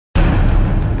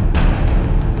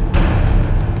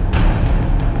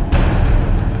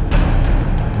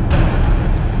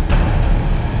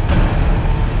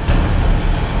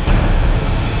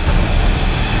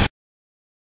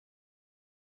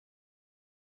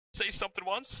Say something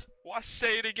once, why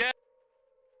say it again?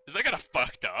 Is that kinda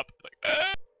fucked up? Like,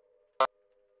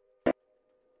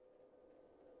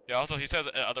 Yeah, also he says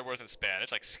other words in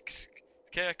Spanish, like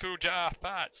that's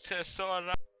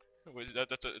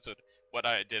what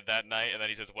I did that night, and then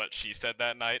he says what she said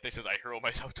that night. They says I hurl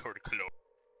myself toward Chloe.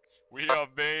 We are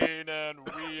vain and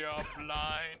we are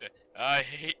blind. I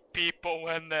hate people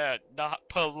when they're not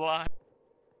polite.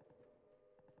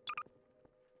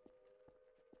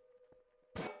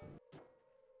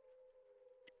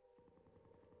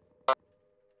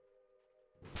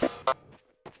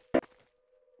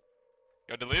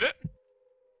 Go delete it?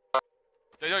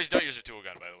 Don't use your tool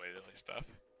gun, by the way, delete stuff.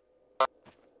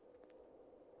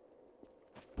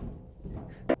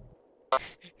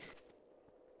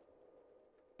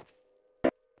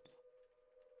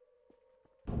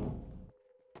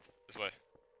 This way.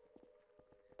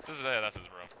 That's his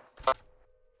room.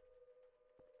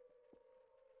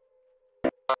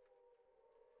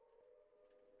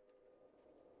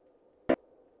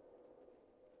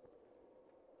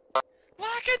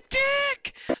 Like a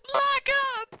dick! Like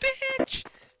a bitch!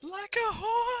 Like a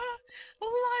whore!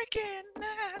 Like an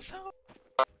asshole!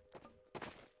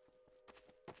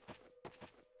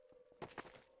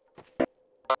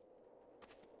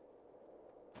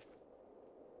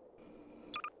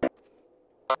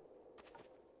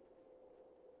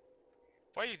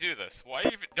 Why do you do this? Why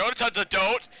even— don't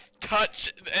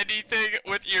touch anything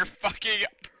with your fucking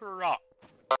prop.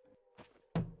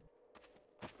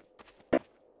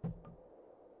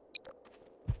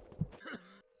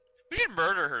 We should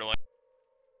murder her, like.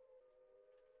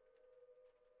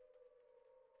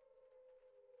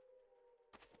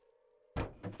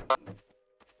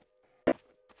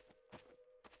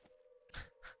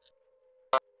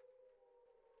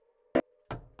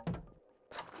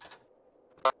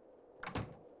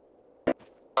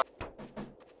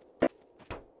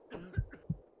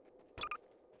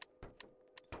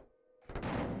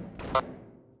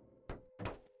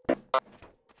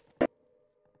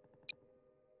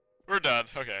 We're done.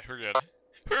 Okay, we're good.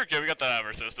 We're good, we got that out of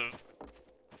our systems.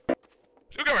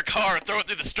 We'll grab our car and throw it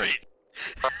through the street!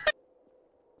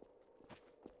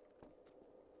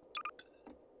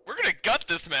 We're gonna gut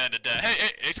this man to death.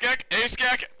 Hey,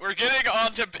 Skak, we're getting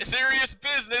on to serious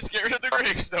business. Get rid of the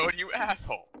gravestone, you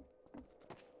asshole.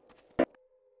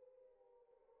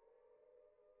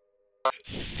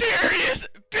 Serious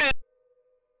business!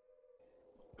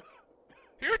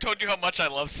 Have you ever told you how much I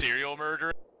love serial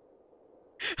murder?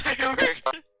 This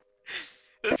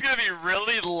is gonna be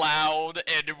really loud,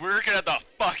 and we're gonna have to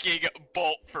fucking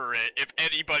bolt for it if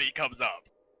anybody comes up.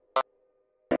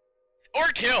 Or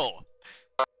kill!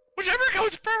 Whichever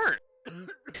goes first!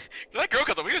 If that girl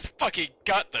comes up, we just fucking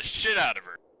gut the shit out of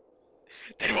her.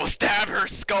 Then we'll stab her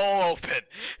skull open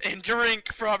and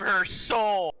drink from her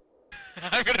soul.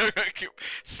 I'm gonna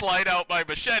slide out my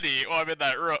machete while I'm in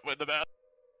that room with the bath.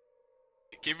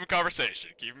 Keep him in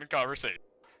conversation, keep him in conversation.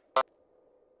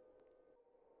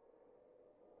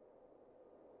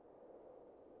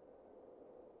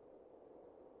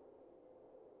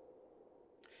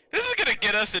 This is gonna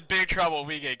get us in big trouble.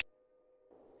 We get.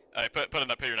 Alright, put your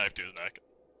knife to his neck.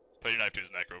 Put your knife to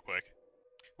his neck real quick.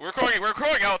 We're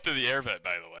crawling out through the air vent,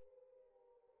 by the way.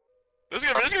 There's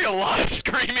gonna be a lot of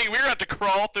screaming. We're gonna have to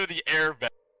crawl through the air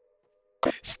vent.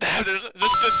 Stab!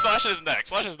 Just slash his neck.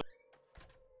 Slash his neck.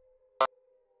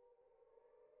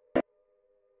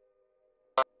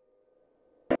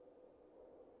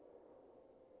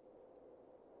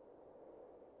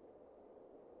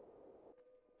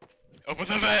 Open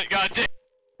the vent, goddamn!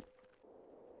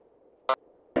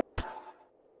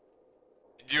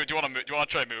 Do you wanna move? Do you wanna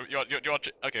try to move?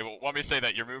 Okay, well, want me to say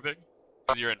that you're moving?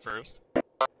 Cause you're in first.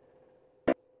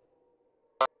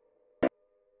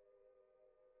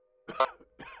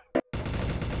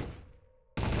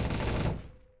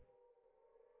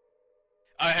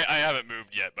 I haven't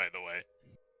moved yet, by the way.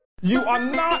 You are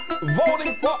not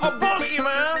voting for a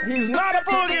boogeyman. He's not a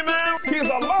boogeyman. He's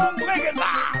a long-legged.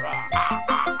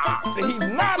 He's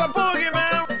not a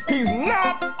boogeyman. He's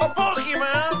not a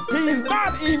boogeyman. He's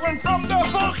not even from the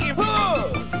boogeyman.